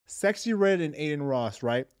Sexyy Red and Adin Ross,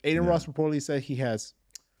 right? Adin Ross reportedly said he has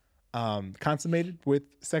consummated with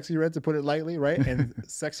Sexyy Red, to put it lightly, right? And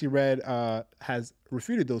Sexyy Red has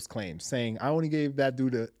refuted those claims, saying, I only gave that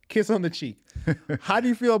dude a kiss on the cheek. How do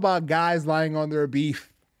you feel about guys lying on their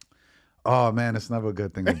beef? Oh man, it's never a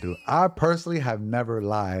good thing to do. I personally have never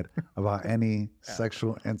lied about any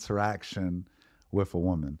sexual interaction with a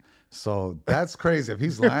woman. So that's crazy. If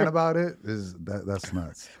he's lying about it, that's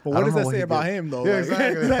nuts. But what does that say about him, though? Yeah,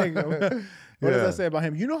 Like, exactly. What does that say about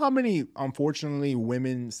him? You know how many, unfortunately,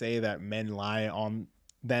 women say that men lie on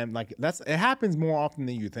them? Like, it happens more often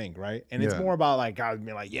than you think, right? And it's more about like guys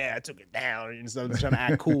being like, yeah, I took it down and stuff, trying to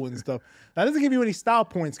act cool and stuff. That doesn't give you any style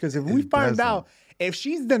points, because if we find out if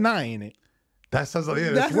she's denying it, that says,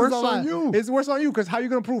 it's worse on you. It's worse on you, because how are you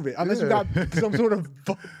gonna prove it? Unless you got some sort of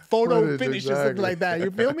photo finish or something like that. You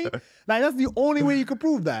feel me? Like, that's the only way you can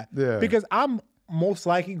prove that. Yeah. Because I'm most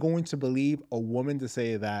likely going to believe a woman to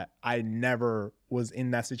say that I never was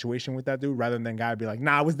in that situation with that dude, rather than guy be like,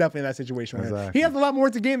 nah, I was definitely in that situation with him. He has a lot more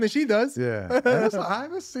to gain than she does. Yeah. I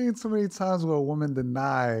haven't seen so many times where a woman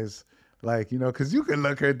denies, like, you know, because you can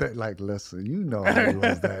look at that like, listen, you know how it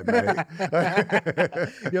was that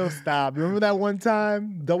night. Yo, stop. Remember that one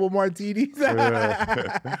time? Double martinis?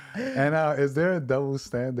 And is there a double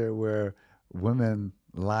standard where women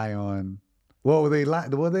lie on, well, they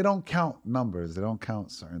don't count numbers. They don't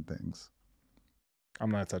count certain things.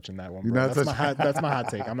 I'm not touching that one, bro. That's my hot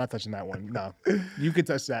take. I'm not touching that one. No, you can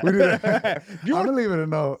touch that. I'm gonna leave it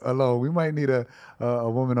alone. We might need a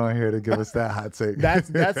woman on here to give us that hot take.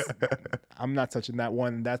 That's. I'm not touching that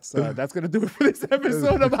one. That's gonna do it for this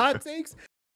episode of Hot Takes.